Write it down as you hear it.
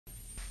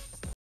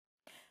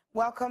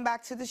Welcome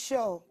back to the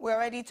show. We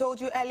already told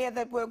you earlier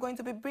that we're going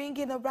to be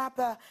bringing a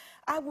rapper.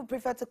 I would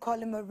prefer to call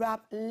him a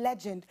rap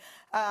legend.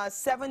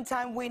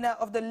 7-time winner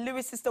of the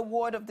Lyricist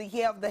Award of the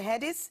Year of the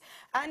Headies.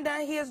 And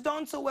he has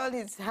done so well.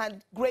 He's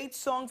had great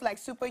songs like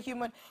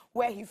Superhuman,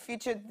 where he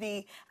featured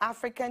the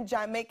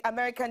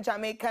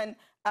American-Jamaican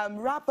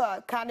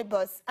rapper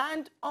Cannabis.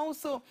 And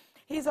also,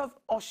 he's of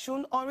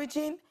Oshun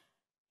origin.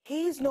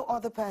 He's no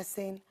other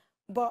person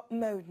but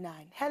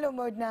Mode9. Hello,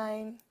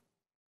 Mode9.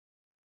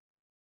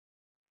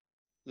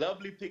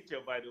 Lovely picture,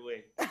 by the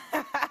way.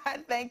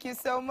 Thank you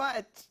so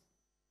much.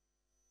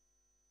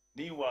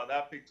 Meanwhile,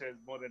 that picture is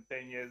more than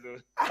 10 years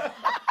old.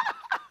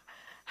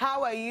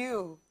 How are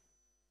you?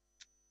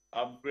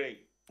 I'm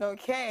great.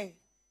 Okay.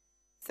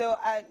 So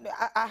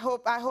I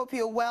hope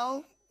you're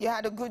well. You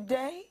had a good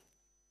day?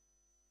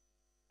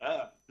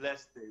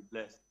 Blessed day,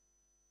 blessed.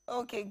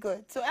 Okay,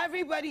 good. So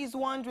everybody's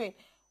wondering,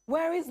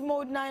 where is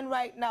Mode9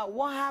 right now?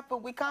 What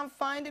happened? We can't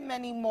find him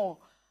anymore.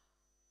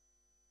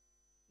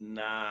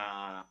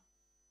 Nah.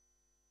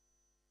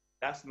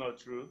 That's not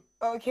true.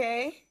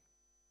 Okay.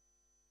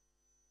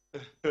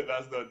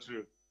 That's not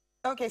true.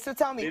 Okay, so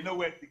tell me. They know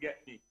where to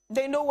get me.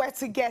 They know where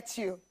to get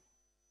you.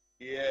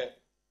 Yeah.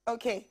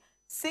 Okay.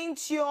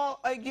 Since your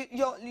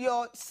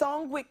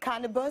song with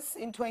Cannabis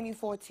in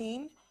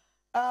 2014,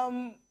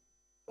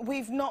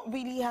 we've not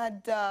really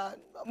had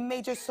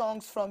major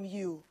songs from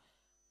you.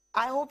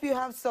 I hope you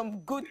have some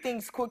good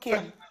things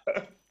cooking.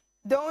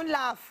 Don't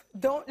laugh.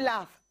 Don't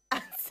laugh.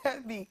 Answer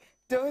me.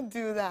 Don't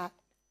do that.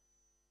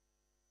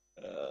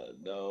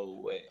 No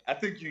way. I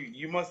think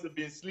you must have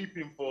been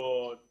sleeping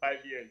for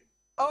 5 years.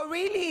 Oh,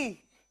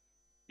 really?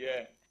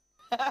 Yeah.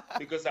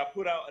 Because I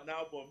put out an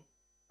album.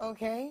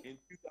 Okay. In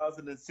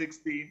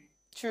 2016.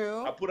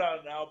 True. I put out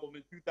an album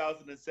in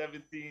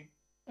 2017.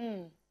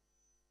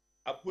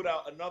 I put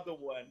out another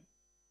one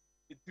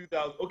in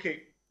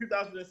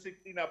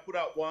 2016 I put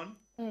out one.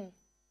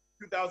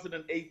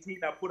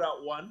 2018 I put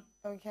out one.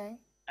 Okay.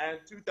 And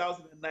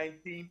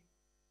 2019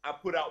 I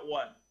put out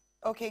one.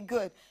 Okay,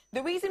 good.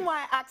 The reason why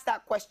I asked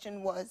that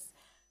question was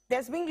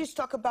there's been this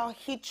talk about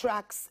hit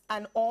tracks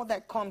and all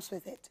that comes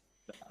with it.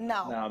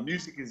 Now,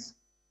 music is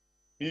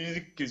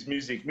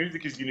music.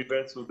 Music is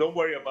universal. Don't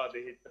worry about the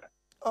hit track.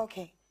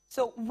 Okay.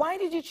 So why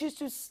did you choose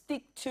to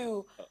stick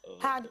to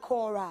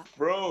hardcore rap?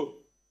 Bro.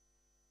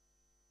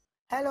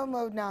 Hello,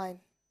 Mode9.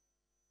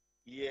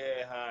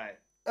 Yeah, hi.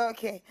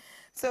 Okay.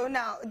 So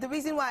now, the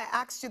reason why I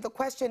asked you the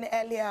question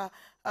earlier,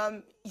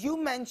 you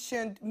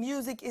mentioned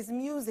music is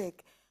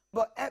music.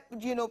 But,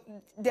 you know,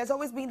 there's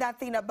always been that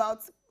thing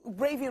about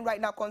raving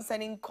right now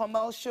concerning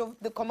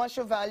the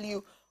commercial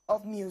value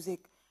of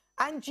music.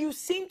 And you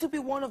seem to be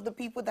one of the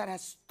people that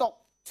has stuck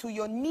to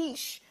your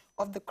niche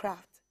of the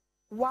craft.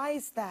 Why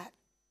is that?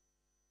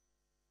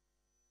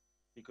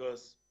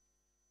 Because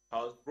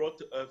I was brought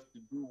to earth to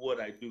do what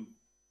I do.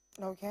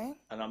 Okay.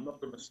 And I'm not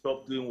going to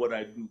stop doing what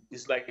I do.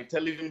 It's like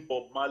telling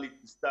Bob Marley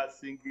to start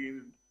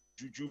singing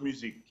juju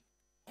music.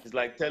 It's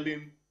like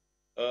telling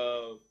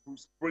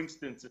Bruce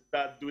Springsteen to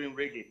start doing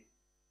reggae.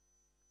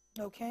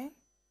 Okay.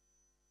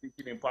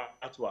 Speaking in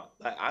patois.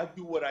 Like, I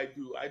do what I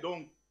do. I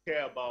don't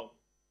care about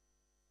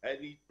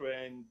any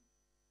trend,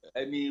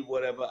 any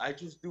whatever. I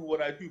just do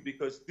what I do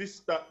because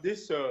this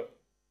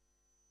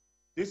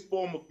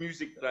form of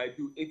music that I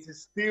do, it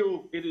is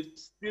still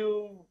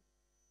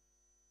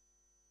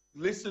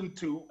listened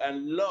to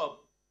and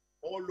loved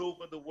all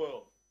over the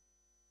world.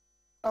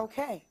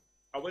 Okay.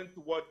 I went to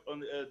watch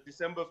on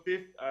December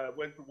 5th. I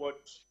went to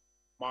watch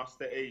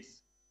Master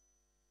Ace.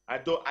 I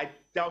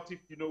doubt if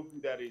you know who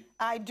that is.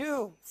 I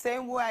do.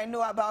 Same way I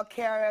know about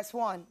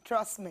KRS-One.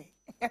 Trust me.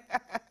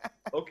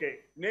 Okay,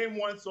 name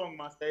one song,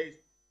 Master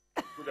Ace.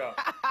 Put out.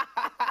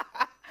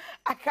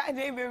 I can't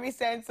name a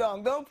recent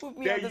song. Don't put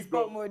me on the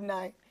spot,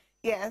 Mode9.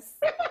 Yes.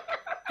 You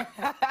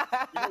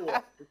know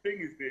what? The thing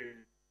is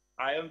this.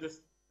 I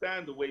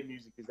understand the way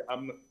music is.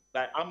 I'm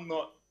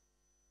not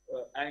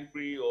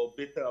angry or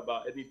bitter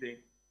about anything.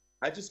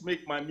 I just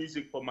make my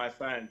music for my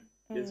fans.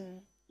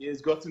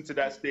 It's gotten to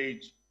that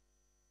stage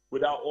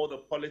without all the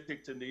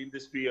politics in the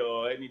industry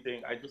or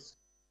anything. I just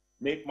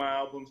make my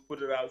albums,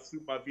 put it out,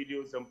 shoot my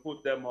videos, and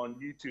put them on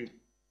YouTube.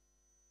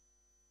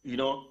 You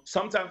know,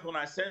 sometimes when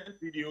I send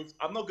videos,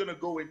 I'm not going to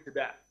go into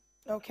that.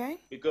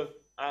 Okay. Because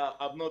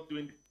I'm not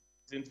doing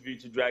this interview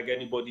to drag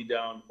anybody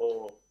down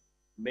or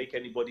make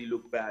anybody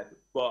look bad.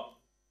 But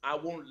I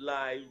won't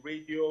lie,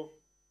 radio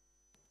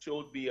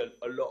showed me a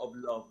lot of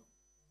love.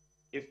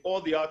 If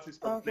all the artists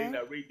complain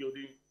that radio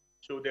didn't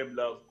show them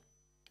love,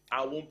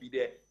 I won't be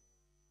there.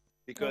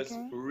 Because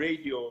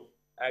radio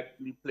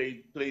actually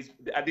plays,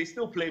 and they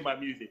still play my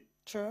music.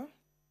 True.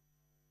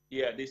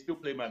 Yeah, they still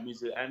play my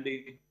music. And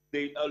they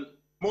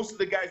most of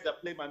the guys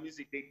that play my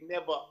music, they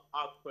never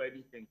ask for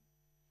anything.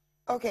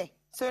 Okay,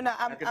 so now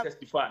I can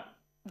testify.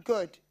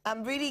 Good.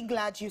 I'm really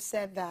glad you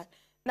said that.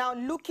 Now,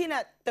 looking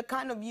at the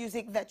kind of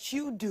music that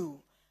you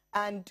do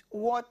and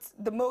what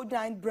the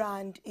Mode9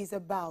 brand is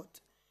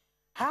about,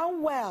 how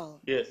well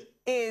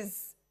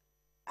is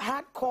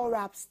hardcore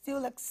rap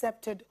still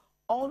accepted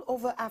all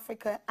over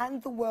Africa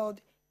and the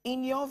world,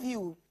 in your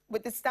view,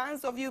 with the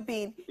stance of you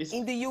being It's,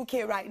 in the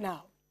UK right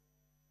now?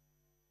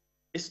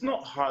 it's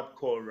not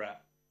hardcore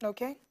rap.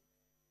 Okay.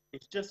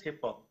 It's just hip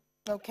hop.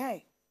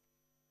 Okay.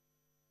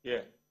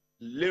 Yeah.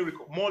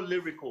 Lyrical, more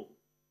lyrical.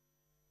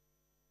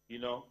 You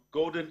know,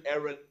 golden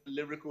era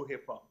lyrical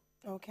hip hop.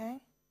 Okay.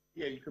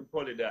 Yeah, you can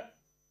call it that.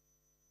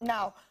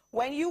 Now,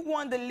 when you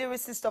won the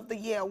Lyricist of the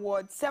Year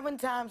award 7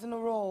 times in a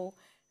row,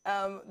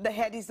 the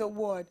Headies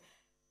Award,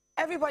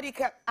 everybody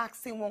kept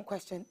asking one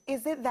question.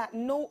 Is it that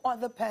no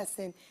other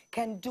person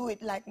can do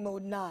it like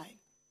Mode9?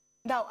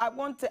 Now, I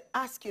want to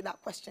ask you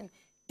that question.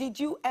 Did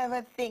you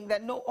ever think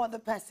that no other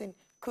person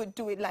could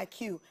do it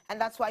like you? And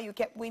that's why you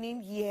kept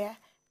winning year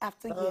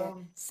after year,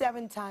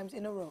 7 times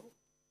in a row.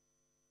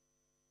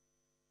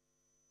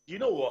 You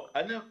know what?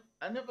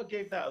 I never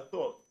gave that a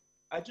thought.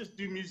 I just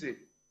do music.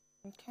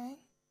 Okay.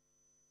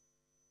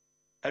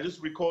 I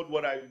just record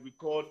what I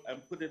record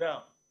and put it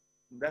out.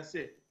 And that's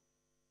it.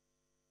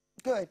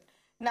 Good.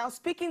 Now,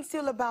 speaking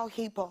still about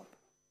hip-hop,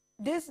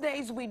 these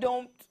days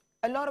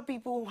a lot of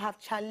people have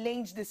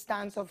challenged the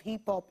stance of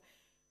hip-hop,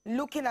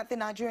 looking at the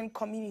Nigerian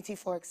community,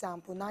 for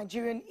example,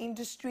 Nigerian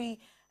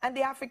industry and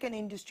the African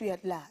industry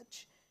at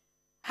large.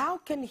 How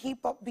can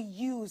hip-hop be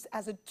used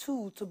as a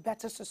tool to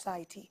better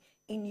society,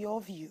 in your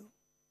view?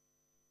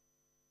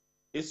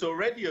 It's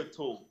already a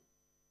tool.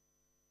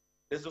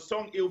 There's a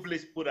song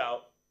Illbliss put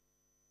out.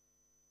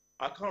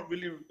 I can't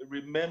really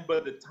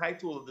remember the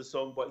title of the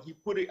song, but he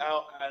put it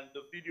out and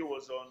the video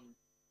was on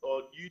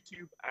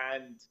YouTube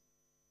and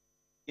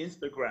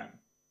Instagram.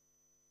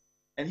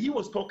 And he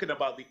was talking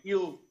about the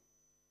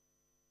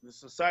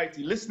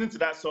society. Listening to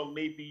that song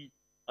made me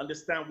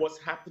understand what's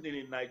happening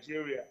in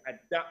Nigeria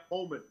at that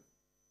moment.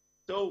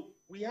 So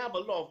we have a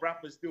lot of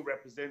rappers still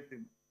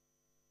representing.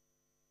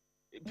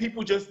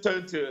 People just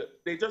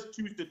they just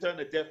choose to turn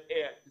a deaf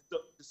ear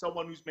to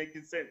someone who's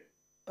making sense.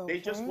 Okay. They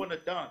just want to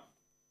dance.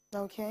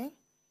 Okay.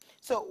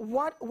 So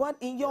what,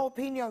 in your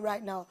opinion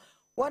right now,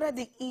 what are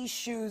the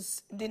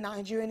issues the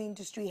Nigerian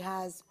industry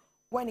has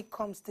when it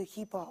comes to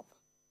hip-hop,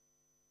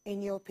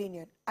 in your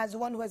opinion, as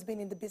one who has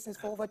been in the business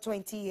for over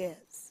 20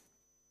 years?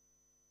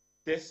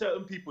 There's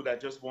certain people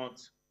that just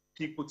want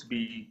people to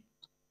be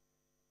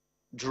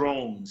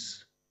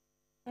drones.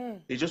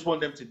 They just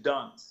want them to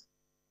dance.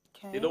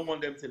 Okay. They don't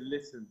want them to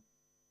listen.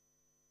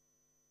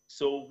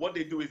 So what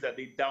they do is that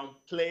they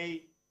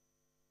downplay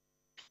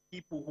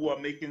people who are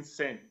making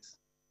sense.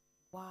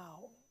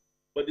 Wow.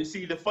 But you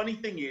see, the funny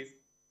thing is,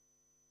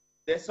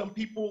 there's some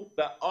people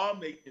that are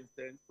making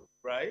sense,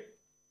 right?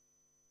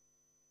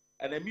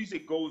 And their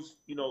music goes,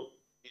 you know,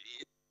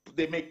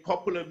 they make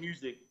popular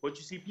music, but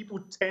you see, people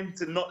tend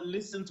to not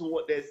listen to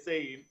what they're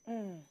saying,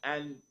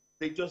 and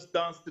they just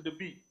dance to the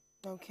beat.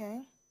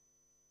 Okay.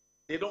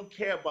 They don't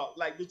care about,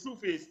 like, the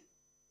truth is,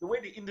 the way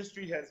the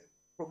industry has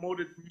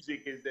promoted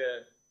music is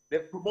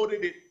they've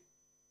promoted it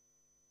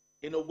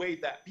in a way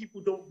that people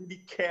don't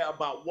really care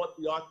about what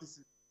the artist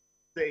is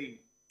saying.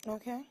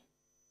 Okay.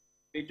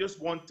 They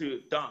just want to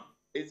dance.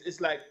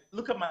 It's like,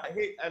 look at my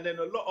head, and then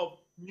a lot of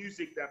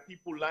music that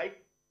people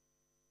like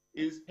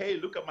is, hey,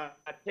 look at my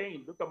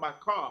chain, look at my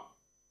car,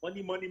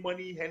 money, money,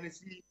 money,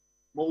 Hennessy,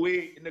 Moe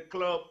in the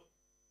club.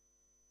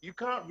 You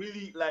can't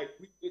really, like,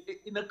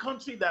 in a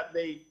country that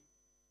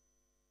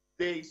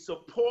they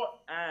support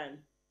and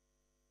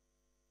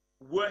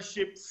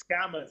worship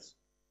scammers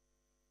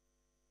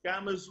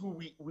who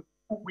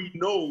we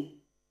know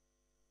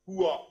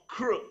who are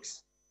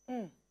crooks.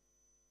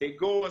 They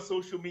go on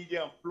social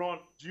media and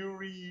flaunt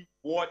jewelry,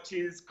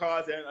 watches,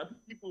 cars, and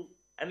people,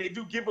 and they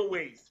do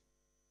giveaways.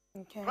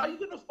 Okay. How are you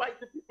going to fight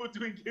the people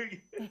doing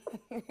giveaways?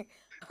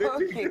 They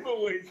do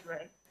giveaways,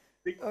 man.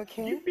 They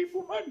give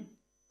people money.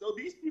 So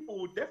these people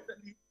will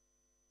definitely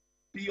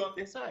be on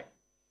their side.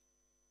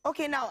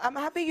 Okay, now, I'm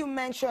happy you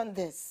mentioned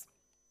this.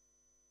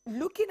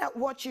 Looking at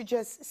what you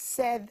just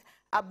said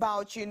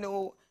about, you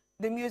know,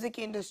 the music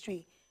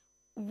industry,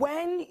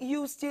 when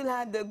you still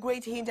had the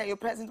great hint that your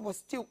presence was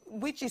still,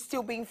 which is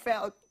still being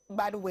felt,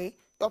 by the way,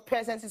 your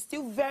presence is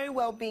still very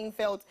well being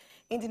felt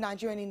in the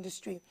Nigerian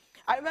industry.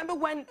 I remember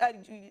when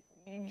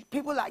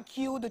people like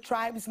you, the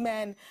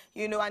Tribesmen,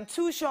 you know, and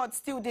Too Short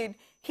still did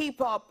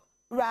hip-hop,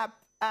 rap,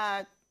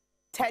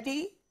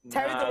 Terry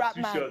the Rap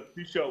Man.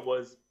 Too Short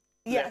was...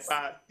 Yes.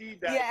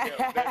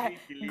 Yeah.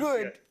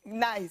 Good.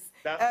 Nice.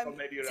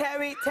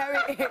 Terry,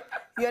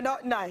 you're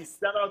not nice.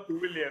 Shout out to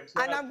William.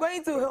 And I'm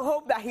going to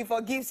hope that he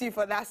forgives you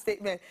for that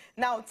statement.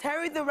 Now,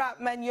 Terry the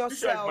Rap Man yourself.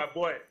 Too Short is my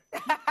boy.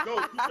 No,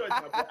 Too Short is my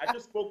boy. I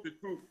just spoke the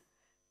truth.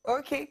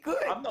 Okay,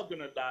 good. I'm not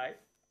going to lie.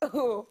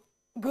 Oh,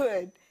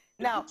 good.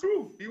 Now, it's the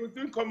truth. He was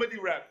doing comedy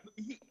rap.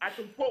 I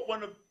can quote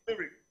one of the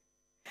lyrics.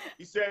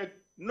 He said,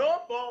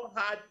 "No more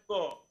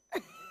hardcore."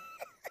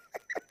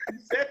 He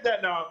said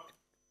that now.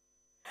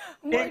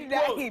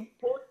 Mode9.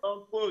 Quote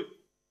unquote.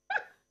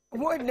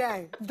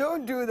 Mode9,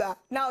 don't do that.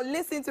 Now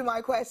listen to my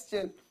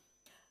question.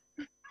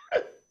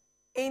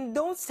 In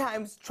those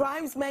times,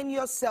 Tribesmen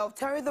yourself,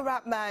 Terry the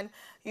Rap Man,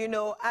 you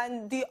know,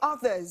 and the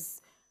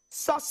others,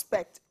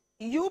 Suspect,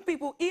 you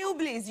people,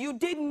 Illbliss, you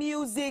did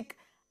music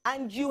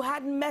and you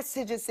had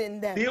messages in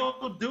them.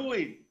 Still do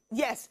it.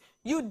 yes,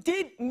 you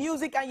did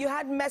music and you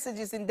had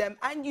messages in them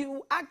and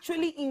you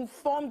actually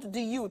informed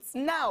the youths.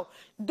 Now,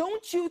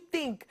 don't you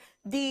think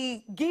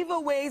the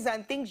giveaways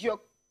and things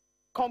you're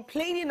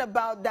complaining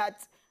about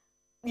that,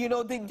 you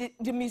know, the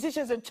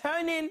musicians are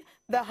turning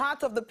the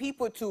heart of the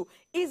people to,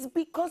 is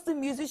because the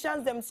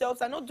musicians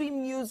themselves are not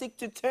doing music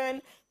to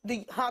turn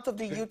the heart of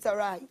the youth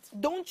right?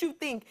 Don't you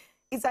think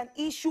it's an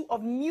issue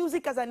of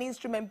music as an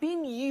instrument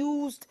being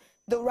used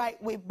the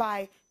right way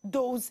by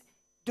those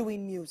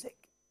doing music?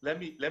 Let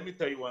me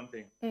tell you one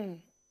thing.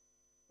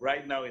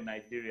 Right now in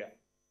Nigeria,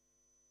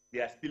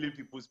 they are stealing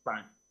people's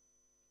pan.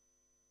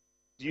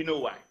 Do you know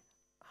why?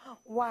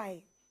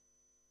 Why?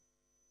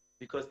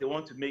 Because they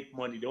want to make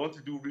money. They want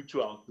to do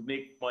rituals to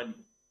make money.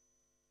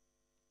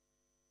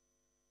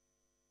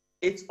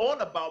 It's all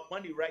about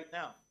money right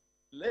now.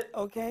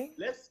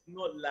 Let's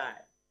not lie.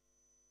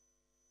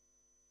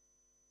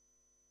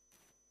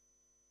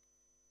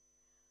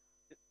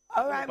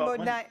 All right,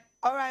 Mode9.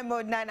 All right,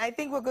 Mode9. I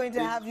think we're going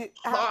to have to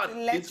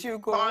let you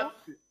go. Hard.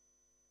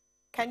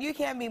 Can you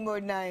hear me,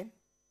 Mode9?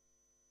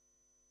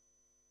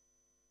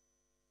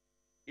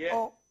 Yeah,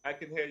 oh. I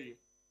can hear you.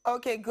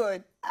 Okay,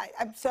 good.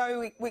 I'm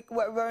sorry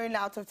we're running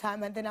out of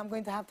time, and then I'm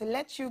going to have to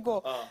let you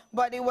go.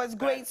 But it was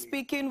great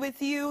speaking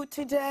with you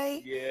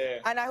today. Yeah.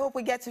 And I hope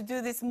we get to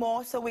do this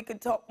more so we can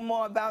talk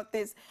more about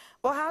this.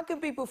 But how can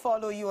people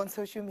follow you on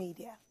social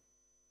media?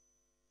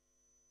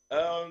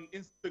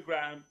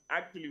 Instagram.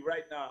 Actually,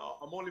 right now,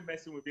 I'm only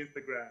messing with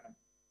Instagram.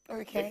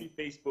 Okay. Maybe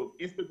Facebook.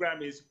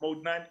 Instagram is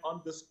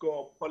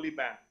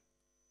Mode9_Polyman.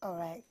 All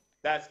right.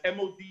 That's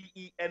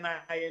MODENINE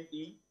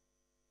 _POLIMAN.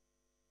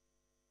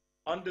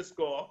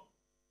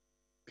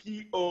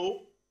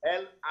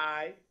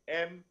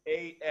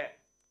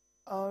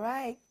 All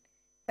right.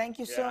 Thank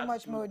you so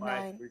much,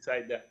 Mode9.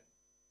 Beside that.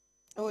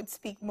 I would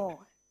speak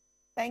more.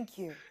 Thank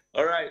you.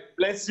 All right.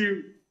 Bless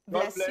you.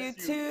 Bless you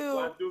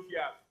too.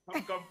 Wazobia.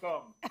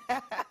 Come.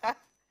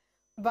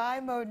 Bye,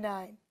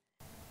 Mode9.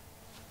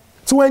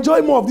 To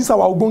enjoy more of these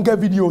our Ogbonge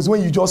videos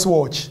when you just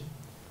watch,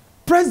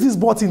 press this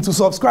button to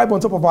subscribe on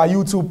top of our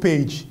YouTube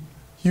page.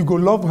 You go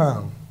love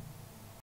am.